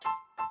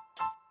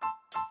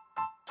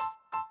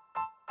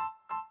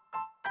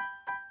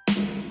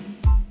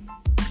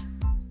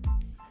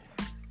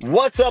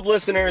What's up,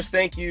 listeners?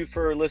 Thank you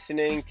for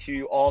listening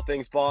to All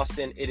Things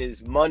Boston. It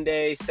is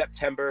Monday,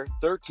 September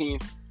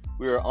 13th.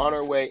 We are on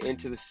our way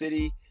into the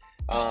city.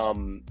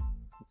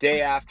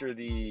 Day after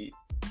the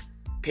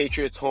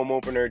Patriots home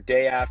opener,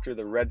 day after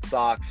the Red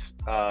Sox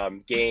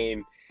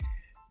game.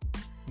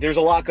 There's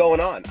a lot going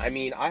on. I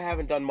mean, I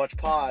haven't done much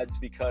pods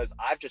because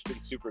I've just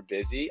been super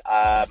busy.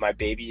 My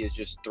baby is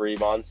just 3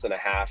 months and a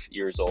half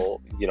years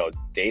old,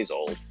 days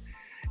old.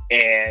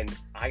 And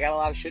I got a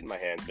lot of shit in my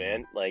hands,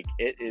 man. Like,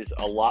 it is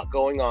a lot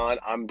going on.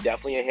 I'm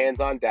definitely a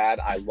hands-on dad.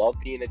 I love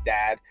being a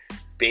dad.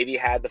 Baby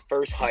had the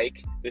first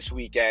hike this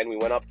weekend. We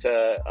went up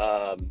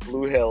to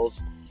Blue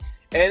Hills,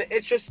 and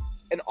it's just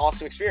an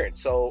awesome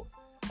experience. So,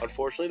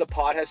 unfortunately, the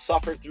pod has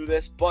suffered through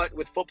this, but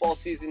with football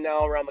season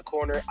now around the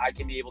corner, I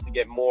can be able to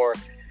get more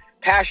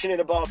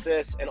passionate about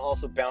this and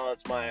also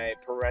balance my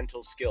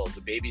parental skills. The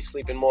baby's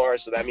sleeping more,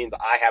 so that means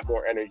I have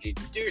more energy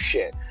to do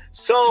shit.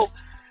 So,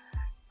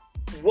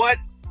 what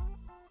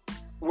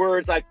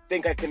words I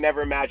think I could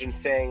never imagine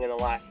saying in the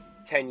last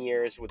 10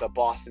 years with a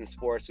Boston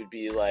sports would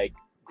be like,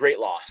 great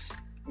loss.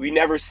 We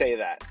never say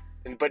that.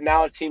 But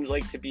now it seems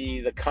like to be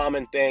the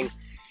common thing.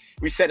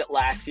 We said it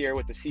last year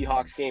with the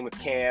Seahawks game with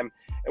Cam,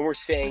 and we're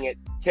saying it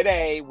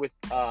today with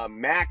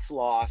Mac's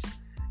loss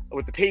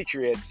with the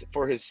Patriots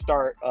for his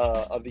start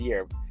of the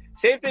year.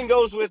 Same thing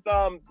goes with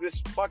this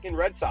fucking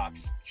Red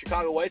Sox,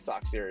 Chicago White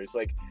Sox series.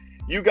 Like,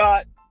 you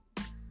got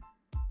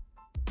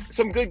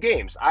some good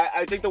games.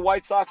 I think the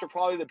White Sox are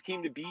probably the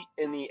team to beat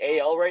in the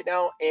AL right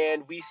now,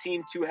 and we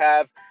seem to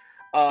have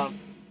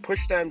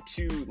pushed them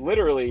to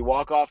literally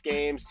walk-off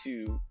games,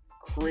 to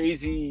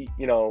crazy,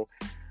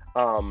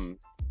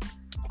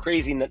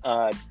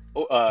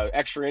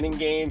 extra inning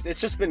games. It's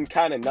just been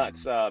kind of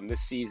nuts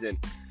this season.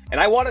 And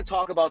I want to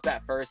talk about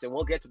that first, and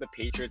we'll get to the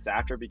Patriots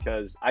after,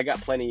 because I got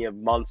plenty of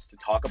months to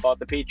talk about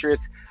the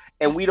Patriots,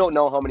 and we don't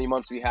know how many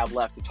months we have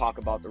left to talk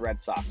about the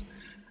Red Sox.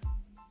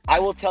 I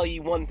will tell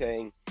you one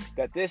thing,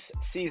 that this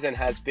season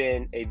has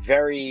been a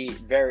very,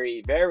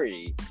 very,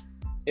 very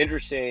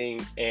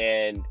interesting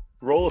and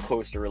roller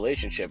coaster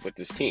relationship with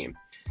this team.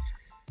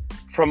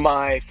 From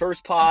my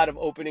first pod of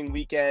opening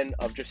weekend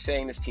of just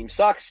saying this team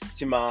sucks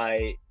to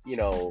my,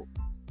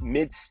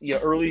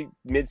 early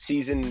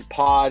mid-season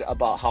pod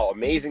about how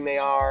amazing they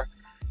are.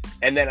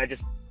 And then I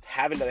just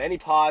haven't done any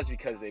pods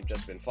because they've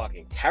just been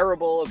fucking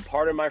terrible, and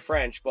pardon my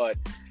French, but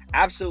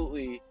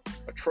absolutely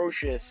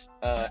atrocious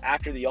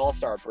after the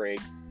All-Star break,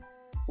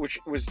 which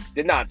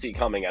did not see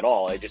coming at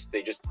all. They just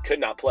could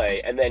not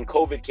play. And then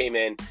COVID came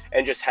in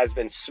and just has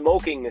been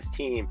smoking this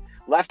team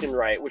left and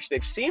right, which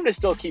they've seemed to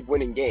still keep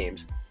winning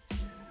games.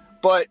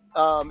 But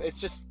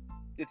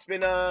it's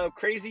been a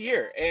crazy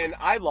year, and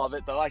I love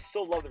it, though. I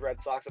still love the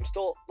Red Sox. I'm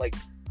still like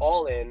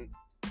all in,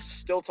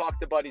 still talk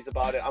to buddies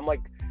about it. I'm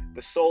like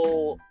the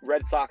sole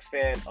Red Sox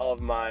fan of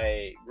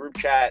my group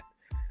chat.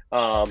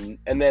 And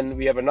then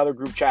we have another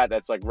group chat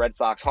that's like Red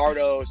Sox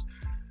hardos,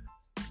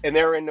 and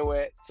they're into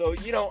it. So,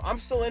 I'm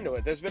still into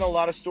it. There's been a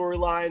lot of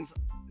storylines.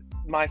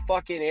 My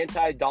fucking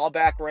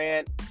anti-Dahlback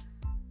rant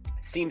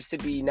seems to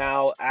be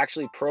now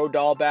actually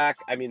pro-Dahlback.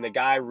 I mean, the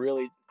guy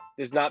really,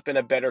 there's not been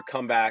a better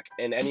comeback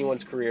in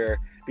anyone's career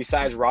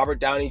besides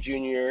Robert Downey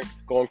Jr.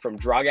 going from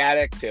drug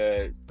addict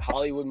to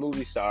Hollywood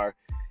movie star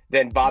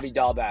than Bobby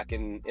Dahlback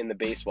in the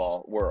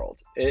baseball world.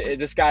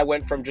 This guy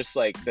went from just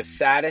like the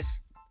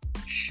saddest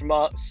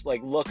schmutz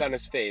like look on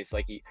his face,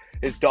 like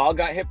his dog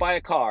got hit by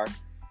a car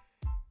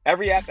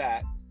every at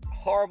bat,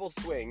 horrible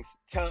swings,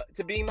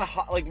 to being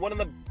one of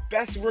the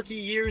best rookie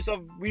years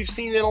we've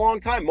seen in a long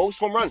time. Most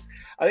home runs.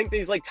 I think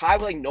he's like tied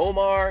with like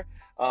Nomar.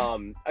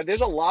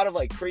 There's a lot of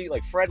like crazy,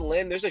 like Fred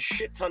Lynn. There's a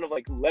shit ton of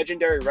like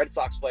legendary Red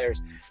Sox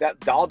players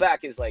that Dahlback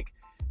is like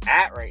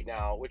at right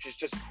now, which is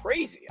just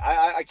crazy.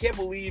 I can't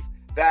believe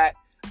that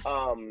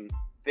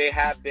they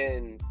have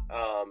been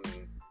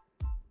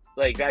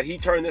like that. He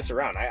turned this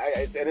around.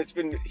 And it's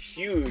been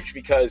huge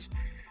because,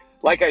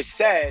 like I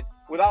said,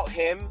 without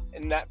him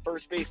in that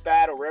first base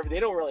bat or wherever, they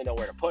don't really know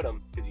where to put him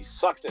because he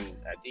sucks at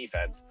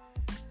defense.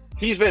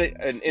 He's been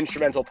an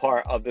instrumental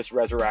part of this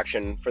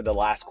resurrection for the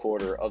last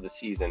quarter of the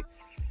season.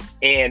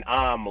 And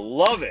I'm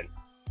loving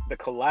the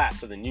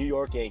collapse of the New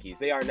York Yankees.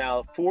 They are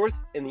now 4th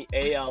in the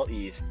AL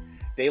East.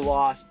 They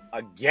lost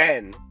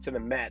again to the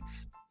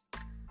Mets,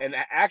 and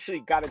actually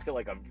got into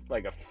like a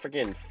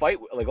freaking fight,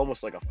 like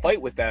almost like a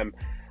fight with them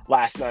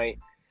last night.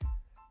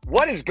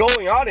 What is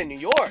going on in New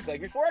York? Like,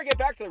 before I get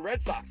back to the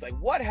Red Sox, like,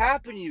 what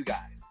happened to you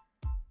guys?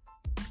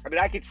 I mean,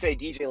 I could say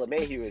DJ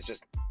LeMahieu is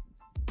just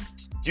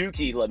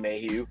Dookie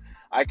LeMahieu.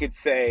 I could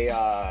say,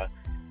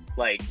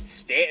 like,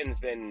 Stanton's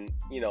been,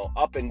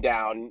 up and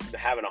down,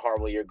 having a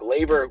horrible year.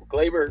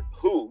 Glaber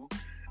who?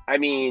 I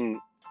mean,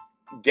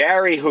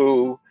 Gary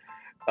who?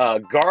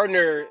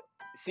 Gardner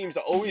seems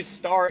to always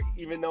start,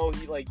 even though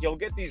he'll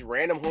get these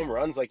random home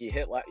runs like he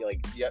hit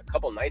a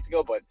couple nights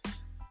ago. But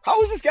how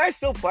is this guy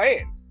still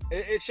playing?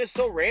 It's just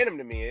so random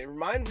to me. It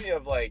reminds me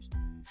of like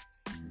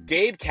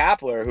Gabe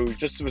Kapler, who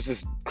just was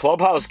this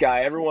clubhouse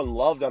guy everyone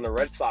loved on the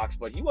Red Sox,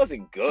 but he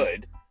wasn't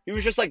good. He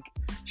was just like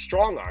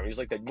strong arm. He was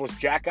like the most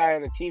jack guy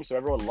on the team, so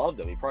everyone loved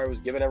him. He probably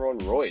was giving everyone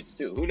roids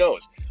too. Who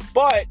knows?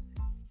 But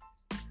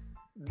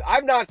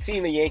I've not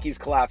seen the Yankees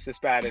collapse this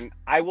bad, and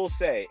I will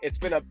say it's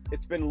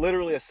been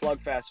literally a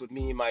slugfest with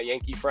me and my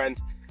Yankee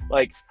friends.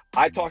 Like,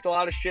 I talked a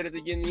lot of shit at the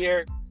beginning of the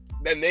year,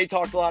 then they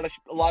talked a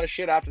lot of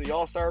shit after the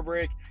All-Star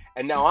break,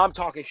 and now I'm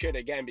talking shit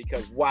again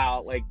because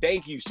wow, like,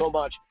 thank you so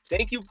much.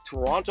 Thank you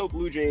Toronto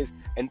Blue Jays,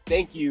 and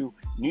thank you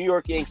New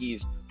York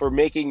Yankees for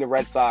making the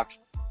Red Sox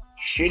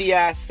shitty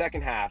ass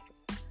second half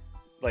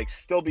like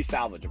still be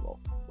salvageable.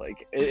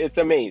 Like, it's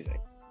amazing.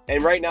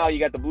 And right now you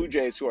got the Blue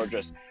Jays, who are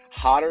just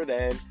hotter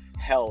than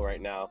hell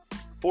right now.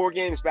 4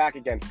 games back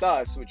against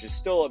us, which is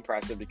still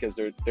impressive because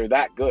they're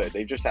that good.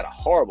 They just had a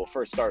horrible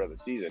first start of the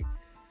season.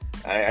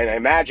 And I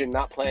imagine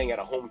not playing at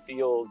a home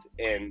field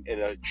in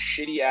a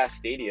shitty ass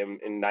stadium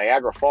in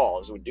Niagara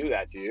Falls would do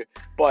that to you.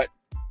 But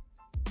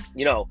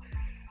you know,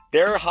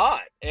 they're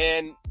hot,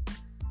 and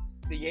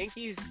the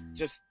Yankees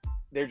it's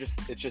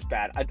just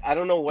bad. I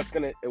don't know what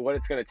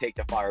it's gonna take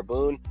to fire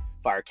Boone,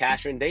 fire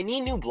Cashman. They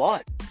need new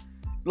blood.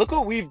 Look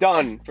what we've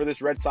done for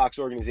this Red Sox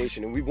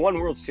organization, and we've won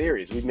World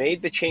Series. We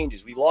made the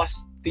changes. We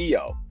lost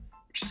Theo,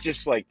 which is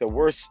just like the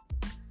worst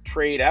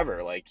trade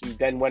ever. Like, he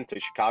then went to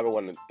Chicago,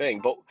 won the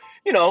thing. But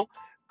you know,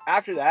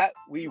 after that,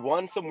 we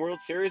won some World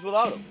Series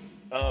without him.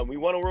 We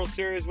won a World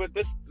Series with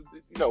this,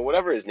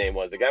 whatever his name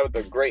was, the guy with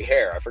the great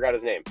hair. I forgot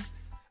his name.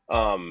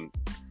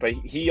 But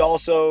he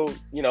also,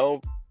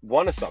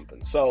 won us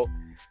something. So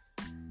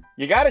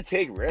you got to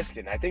take risk,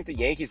 and I think the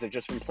Yankees have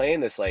just been playing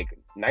this like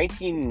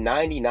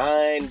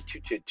 1999 to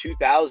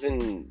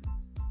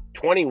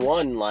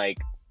 2021. Like,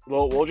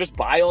 we'll just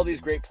buy all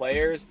these great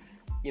players,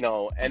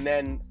 and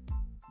then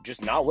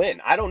just not win.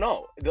 I don't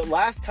know. The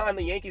last time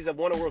the Yankees have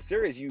won a World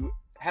Series, you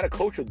had a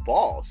coach with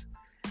balls.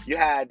 You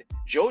had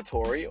Joe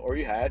Torre or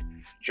you had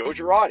Joe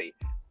Girardi.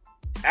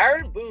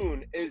 Aaron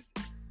Boone is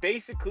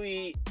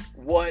basically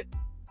what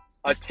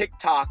a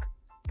TikTok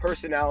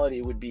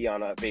personality would be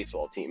on a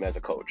baseball team as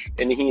a coach,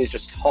 and he is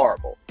just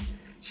horrible.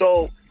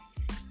 So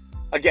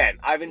again,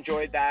 I've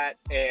enjoyed that,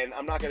 and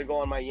I'm not going to go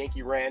on my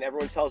Yankee rant.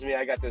 Everyone tells me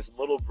I got this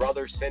little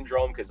brother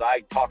syndrome because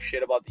I talk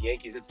shit about the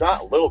Yankees. It's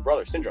not little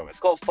brother syndrome. It's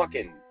called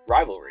fucking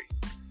rivalry.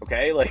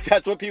 Okay, like,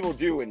 that's what people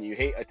do when you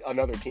hate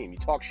another team. You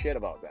talk shit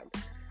about them.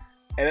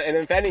 And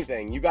if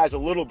anything, you guys are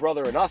little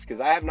brother in us,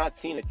 because I have not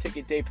seen a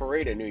ticket day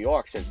parade in New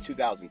York since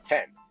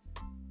 2010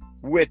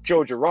 with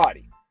Joe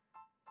Girardi.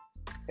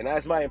 And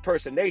that's my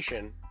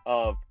impersonation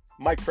of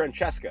Mike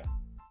Francesca.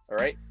 All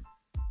right.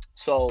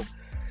 So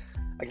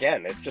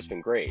again, it's just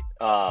been great.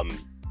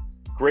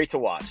 Great to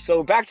watch.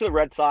 So back to the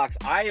Red Sox.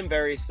 I am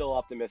very still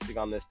optimistic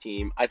on this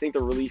team. I think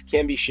the relief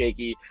can be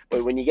shaky,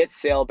 but when you get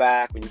Sale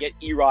back, when you get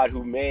Erod,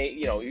 who may,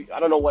 I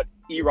don't know what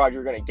Erod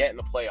you're going to get in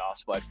the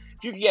playoffs, but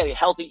if you can get a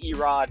healthy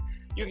Erod,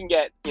 you can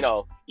get,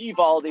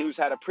 Evaldi, who's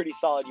had a pretty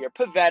solid year,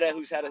 Pivetta,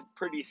 who's had a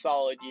pretty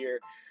solid year,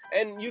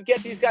 and you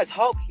get these guys.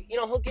 Huck,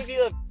 he'll give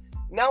you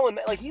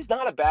he's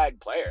not a bad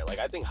player. Like,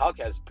 I think Huck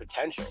has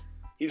potential.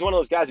 He's one of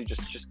those guys who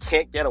just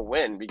can't get a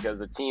win because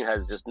the team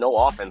has just no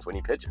offense when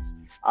he pitches.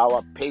 A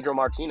la Pedro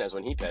Martinez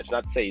when he pitched.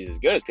 Not to say he's as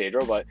good as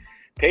Pedro, but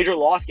Pedro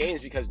lost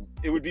games because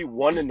it would be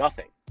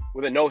 1-0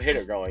 with a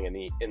no-hitter going in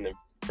the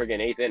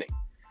friggin' 8th inning.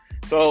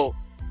 So,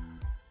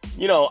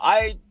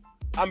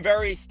 I'm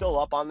very still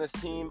up on this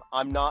team.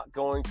 I'm not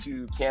going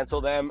to cancel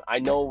them. I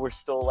know we're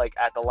still like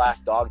at the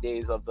last dog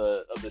days of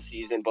the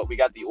season, but we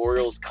got the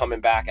Orioles coming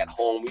back at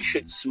home. We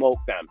should smoke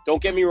them.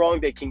 Don't get me wrong,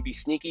 they can be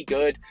sneaky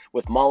good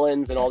with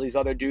Mullins and all these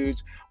other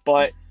dudes,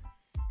 but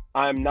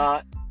I'm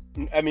not.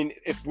 I mean,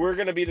 if we're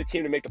going to be the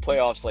team to make the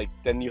playoffs,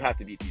 then you have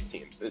to beat these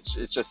teams. It's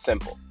just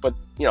simple. But,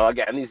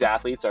 again, these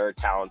athletes are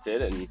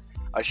talented, and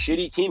a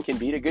shitty team can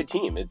beat a good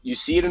team. You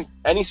see it in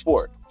any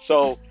sport.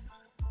 So,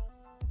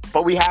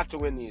 but we have to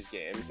win these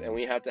games, and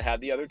we have to have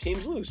the other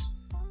teams lose.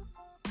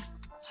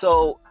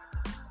 So,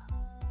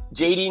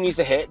 JD needs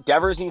to hit.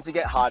 Devers needs to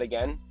get hot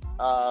again.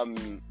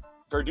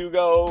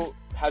 Verdugo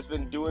has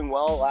been doing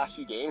well the last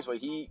few games, but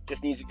he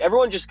just needs.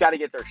 Everyone just got to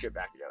get their shit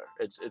back together.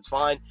 It's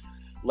fine.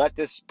 Let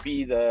this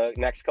be the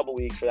next couple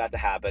weeks for that to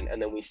happen,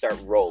 and then we start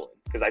rolling.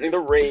 Because I think the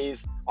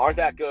Rays aren't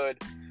that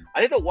good. I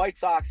think the White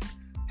Sox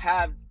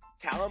have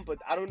talent, but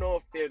I don't know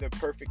if they're the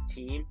perfect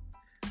team.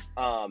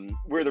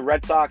 Where the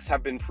Red Sox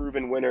have been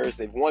proven winners.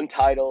 They've won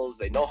titles.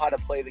 They know how to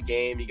play the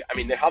game.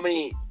 How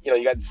many,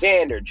 you got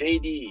Xander,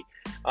 JD,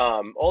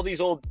 all these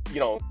old,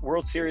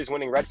 World Series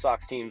winning Red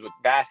Sox teams with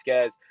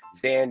Vasquez,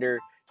 Xander,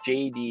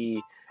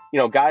 JD,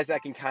 guys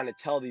that can kind of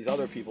tell these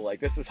other people, like,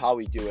 this is how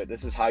we do it.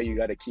 This is how you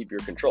got to keep your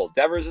control.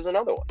 Devers is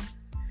another one.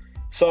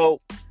 So,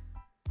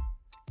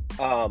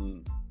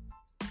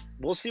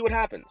 we'll see what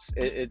happens.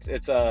 If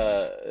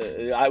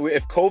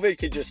COVID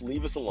could just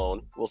leave us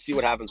alone, we'll see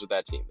what happens with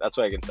that team. That's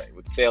what I can say.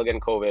 With Sale getting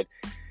COVID,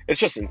 it's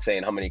just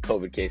insane how many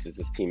COVID cases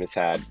this team has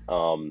had,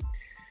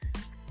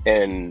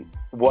 and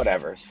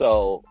whatever.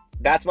 So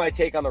that's my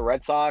take on the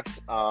Red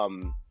Sox,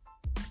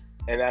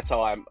 and that's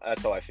how I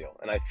feel.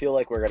 And I feel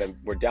like we're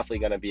definitely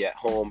gonna be at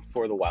home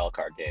for the wild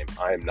card game.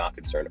 I am not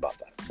concerned about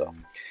that. So,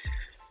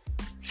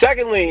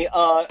 secondly,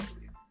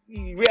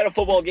 we had a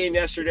football game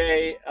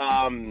yesterday.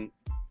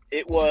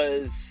 It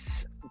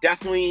was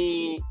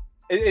definitely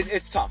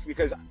it's tough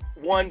because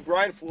one,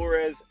 Brian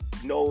Flores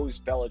knows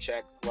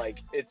Belichick like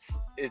it's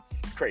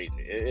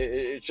crazy.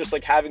 It's just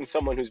like having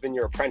someone who's been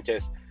your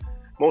apprentice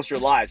most of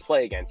your lives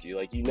play against you.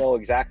 Like, you know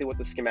exactly what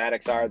the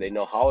schematics are. They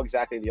know how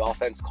exactly the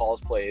offense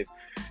calls plays.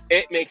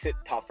 It makes it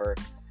tougher.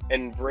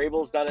 And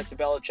Vrabel's done it to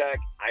Belichick.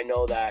 I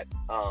know that.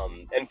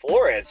 And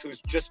Flores, who's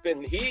just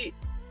been, he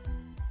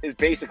is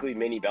basically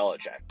mini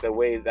Belichick, the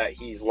way that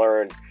he's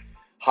learned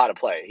how to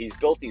play. He's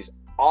built these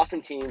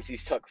awesome teams.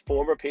 He's took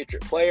former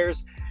Patriot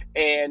players,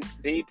 and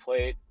he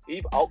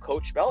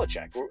outcoached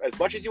Belichick. As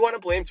much as you want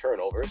to blame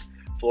turnovers,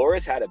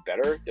 Flores had a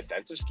better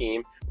defensive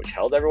scheme, which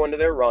held everyone to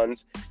their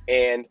runs,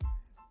 and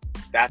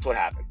that's what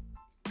happened.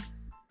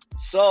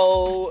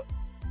 So,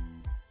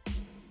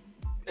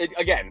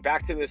 again,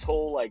 back to this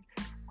whole, like,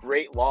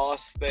 great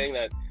loss thing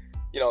that,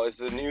 you know, is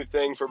the new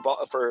thing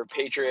for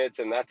Patriots,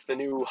 and that's the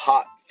new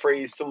hot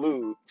phrase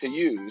to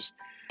use.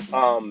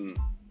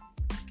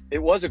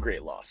 It was a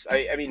great loss.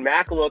 I mean,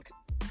 Mac looked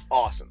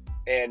awesome,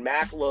 and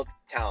Mac looked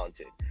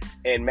talented,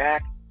 and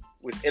Mac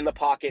was in the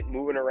pocket,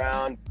 moving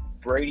around,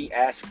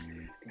 Brady-esque,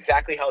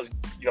 exactly how,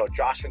 you know,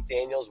 Josh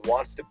McDaniels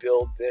wants to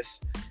build this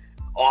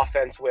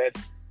offense with.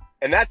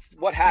 And that's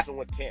what happened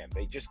with Cam.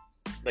 They just,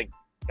 like,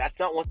 that's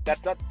not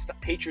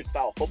Patriot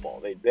style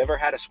football. They've never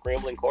had a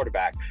scrambling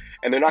quarterback,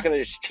 and they're not going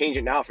to just change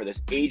it now for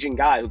this aging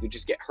guy who could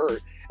just get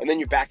hurt, and then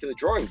you're back to the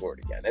drawing board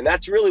again. And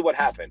that's really what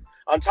happened,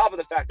 on top of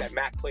the fact that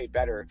Mac played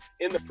better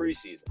in the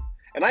preseason.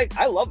 And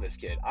I love this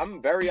kid.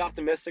 I'm very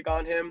optimistic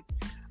on him.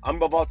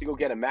 I'm about to go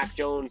get a Mac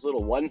Jones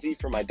little onesie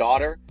for my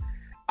daughter.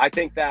 I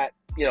think that,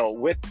 you know,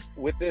 with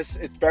this,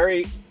 it's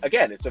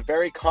a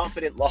very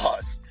confident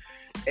loss,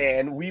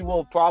 and we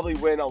will probably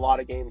win a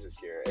lot of games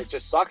this year. It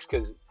just sucks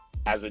because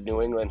as a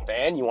New England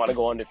fan, you want to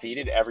go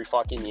undefeated every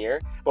fucking year,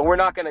 but we're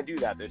not going to do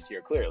that this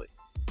year, clearly.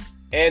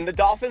 And the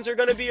Dolphins are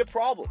going to be a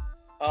problem.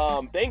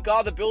 Thank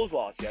God the Bills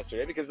lost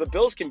yesterday, because the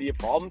Bills can be a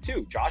problem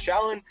too. Josh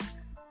Allen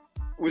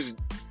was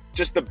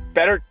just the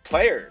better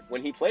player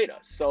when he played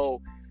us.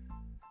 So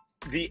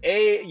the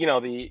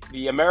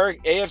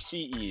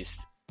AFC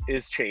East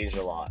is changed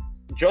a lot.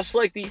 Just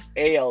like the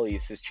AL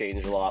East has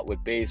changed a lot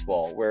with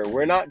baseball, where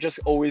we're not just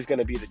always going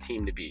to be the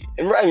team to beat.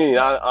 And I mean,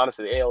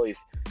 honestly, the AL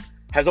East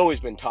has always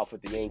been tough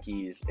with the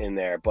Yankees in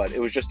there, but it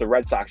was just the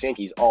Red Sox,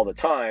 Yankees all the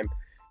time.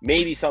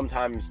 Maybe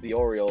sometimes the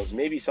Orioles,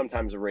 maybe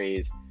sometimes the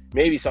Rays,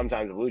 maybe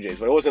sometimes the Blue Jays,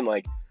 but it wasn't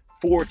like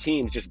four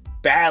teams just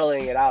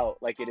battling it out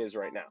like it is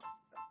right now.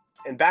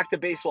 And back to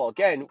baseball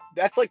again,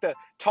 that's like the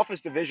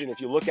toughest division.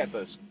 If you look at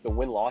the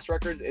win-loss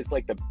record, it's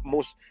like the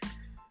most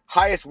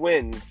highest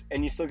wins,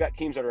 and you still got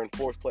teams that are in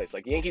fourth place.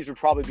 Like the Yankees would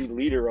probably be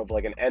leader of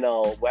like an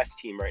NL West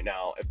team right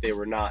now if they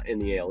were not in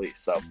the AL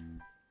East. So,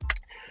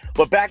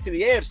 but back to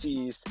the AFC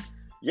East,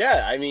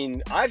 yeah, I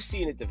mean, I've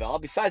seen it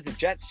develop. Besides the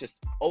Jets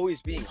just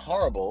always being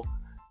horrible,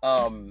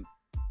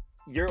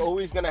 you're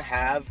always going to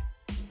have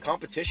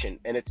competition,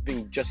 and it's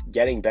been just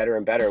getting better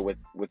and better with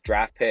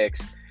draft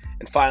picks,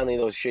 and finally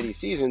those shitty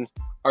seasons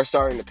are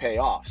starting to pay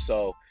off.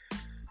 So,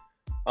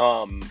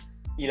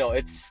 you know,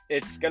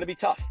 it's going to be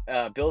tough.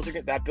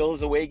 That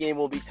Bills away game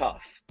will be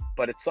tough,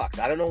 but it sucks.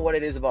 I don't know what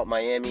it is about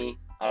Miami.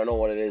 I don't know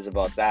what it is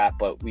about that,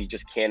 but we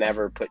just can't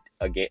ever put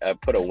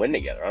a win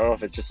together. I don't know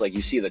if it's just like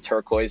you see the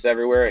turquoise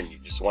everywhere and you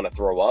just want to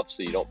throw up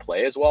so you don't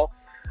play as well.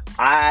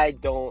 I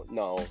don't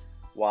know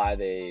why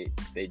they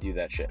do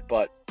that shit,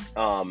 but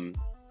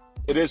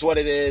it is what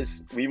it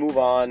is. We move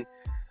on.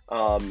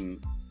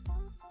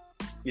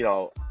 You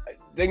know,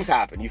 things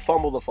happen. You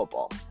fumble the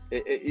football.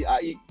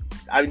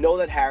 I know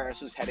that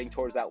Harris was heading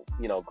towards that,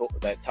 you know,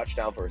 that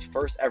touchdown for his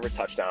first ever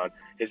touchdown.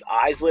 His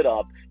eyes lit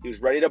up. He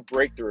was ready to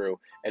break through.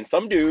 And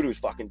some dude who's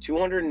fucking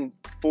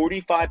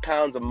 245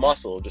 pounds of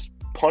muscle just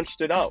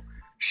punched it out.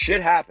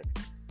 Shit happens.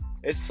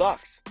 It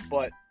sucks.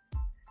 But,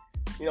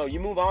 you know, you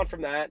move on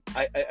from that.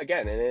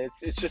 Again, and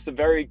it's just a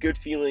very good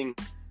feeling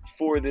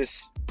for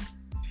this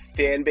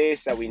fan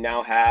base that we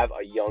now have,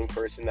 a young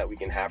person that we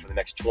can have for the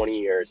next 20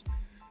 years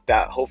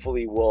that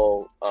hopefully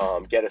will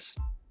get us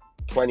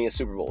plenty of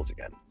Super Bowls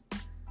again.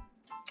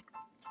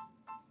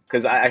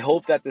 Because I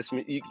hope that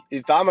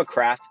if I'm a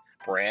Kraft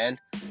brand,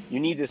 you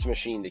need this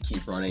machine to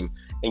keep running,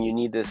 and you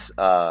need this,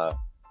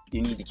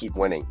 you need to keep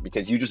winning,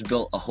 because you just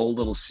built a whole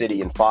little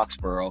city in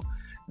Foxborough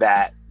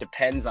that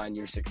depends on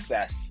your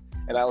success.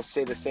 And I'll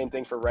say the same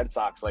thing for Red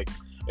Sox. Like,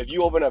 if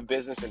you open a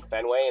business in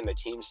Fenway and the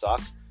team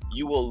sucks,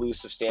 you will lose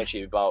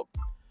substantially about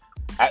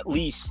at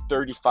least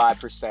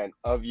 35%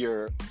 of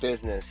your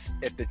business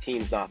if the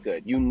team's not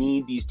good. You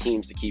need these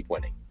teams to keep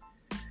winning.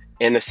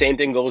 And the same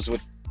thing goes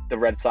with the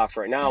Red Sox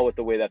right now, with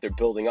the way that they're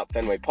building up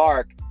Fenway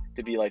Park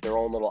to be like their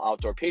own little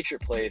outdoor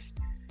Patriot place.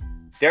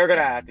 They're going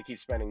to have to keep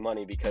spending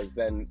money, because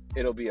then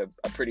it'll be a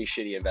pretty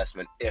shitty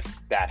investment if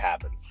that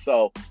happens.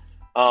 So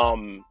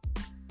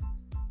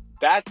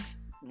that's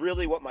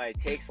really what my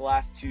takes the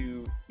last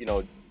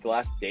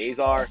days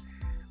are.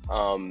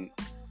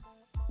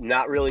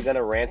 Not really going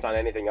to rant on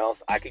anything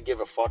else. I could give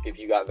a fuck if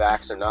you got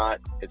vaxxed or not.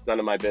 It's none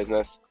of my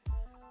business.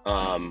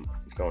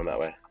 Going that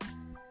way.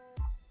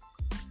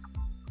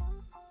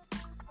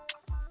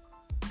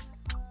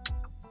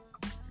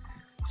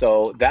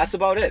 So that's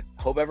about it.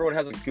 Hope everyone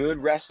has a good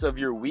rest of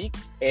your week,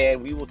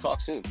 and we will talk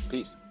soon.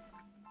 Peace.